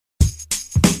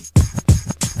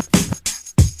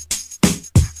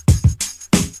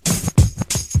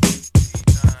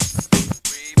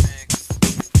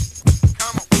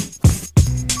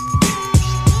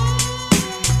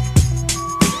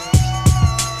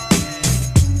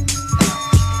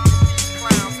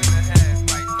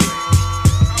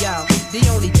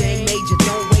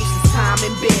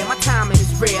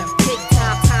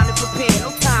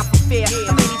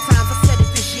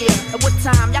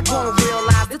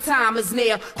time is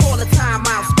near. Call the time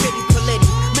out, pretty polity.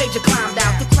 Major climbed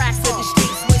out the cracks of the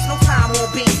streets. Waste no time on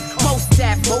beat. Most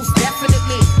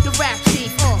definitely. The rap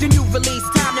chief, the new release.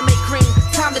 Time to make cream,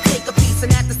 time to take a piece.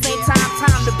 And at the same time,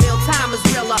 time to build. Time is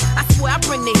realer. I swear I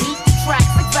bring the heat. Tracks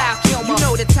like Val Kilmer. You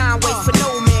know the time waits for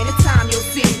no man. The time you'll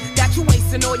see that you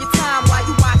wasting all your time while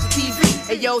you watching TV.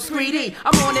 Hey yo, Screedy,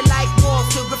 I'm on it like walls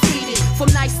to graffiti. From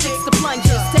nightsticks to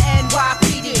plungers to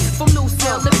NYPD. From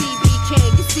Lucille to BB King,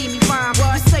 you see me rhyme.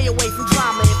 Just stay away from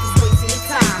drama if it's wasting your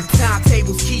time.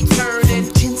 Timetables keep turning.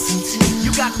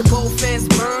 You got the both ends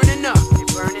burning up.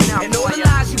 And all the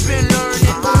lies you've been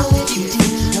learning.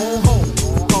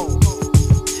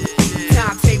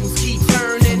 Timetables keep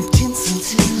turning.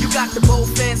 You got the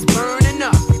both ends burning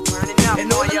up.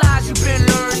 And all the lies you've been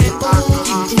learning.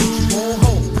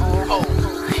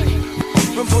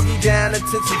 From Boogiedown to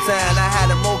Tinseltown, I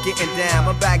had them all getting down.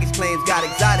 My baggage claims got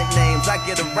exotic names, I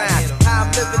get around. How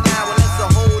I'm living now, well it's a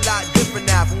whole lot different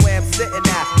now from where I'm sitting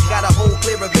now. Got a whole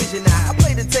clearer vision now. I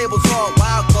play the tables hard,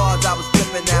 wild cards I was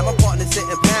flipping now. My partner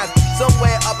sitting pounds,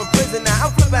 somewhere up in prison now.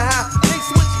 I'm flipping how things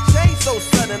switch and change so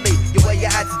suddenly. Your way you're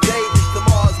at today is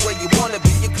tomorrow's where you wanna be.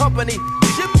 Your company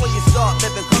shift when you start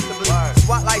living comfortably.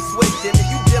 Spotlight switching and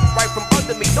you dip right from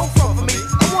under me. Don't front for me,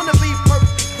 I wanna be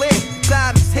perfectly clear.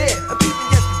 Time is here, I'm keeping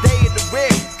yesterday in the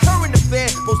rear. Current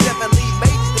affair, most definitely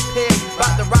major to pair.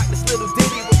 About to rock this little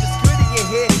ditty with this gritty in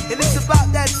here. And it's about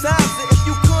that time, so if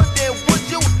you could, then would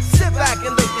you sit back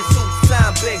and look your suit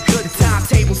time been good. The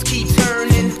timetables keep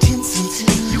turning.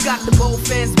 You got the both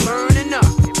ends burning up.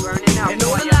 And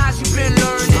all the lies you've been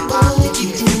learning.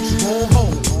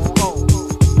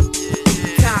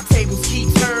 Timetables keep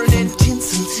turning.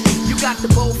 You got the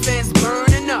both ends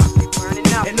burning up.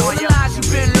 And all the lies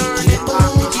you've been learning.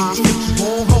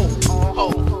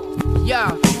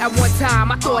 Yeah, at one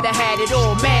time I thought I had it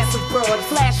all. Massive broad,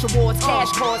 flash awards, cash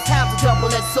cards, time to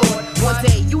double-edged sword. One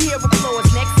day you hear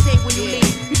applause, next day when you leave,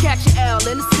 you catch your L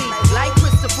in the seat, like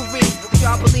Christopher Reeve.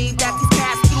 Y'all believe that these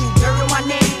cats threw dirt on my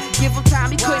name? Give him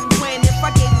time, he couldn't win if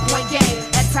I gave him one game.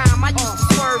 At time I used to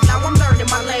swerve, now I'm learning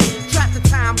my lane. Trapped the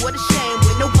time, what a shame,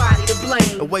 with nobody to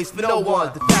blame. A waste for no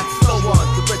one, the fast slow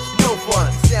ones, the rich no fun.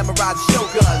 Samurai the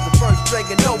shoguns, the first string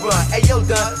and no run. Hey yo,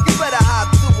 done, you better hop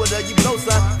to it or you know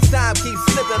son. Time keeps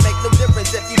slipping, make no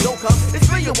difference if you don't come. It's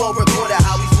real, you won't record it,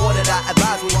 how we sported, I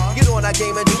advise we get on our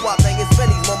game and do our thing and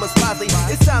spend these moments wisely.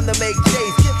 It's time to make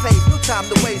J's, get paid, no time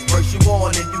to waste. First you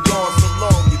on and you gone so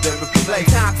long, you been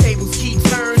replaced. Timetables keep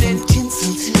turning.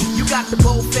 You got the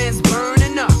both ends burning.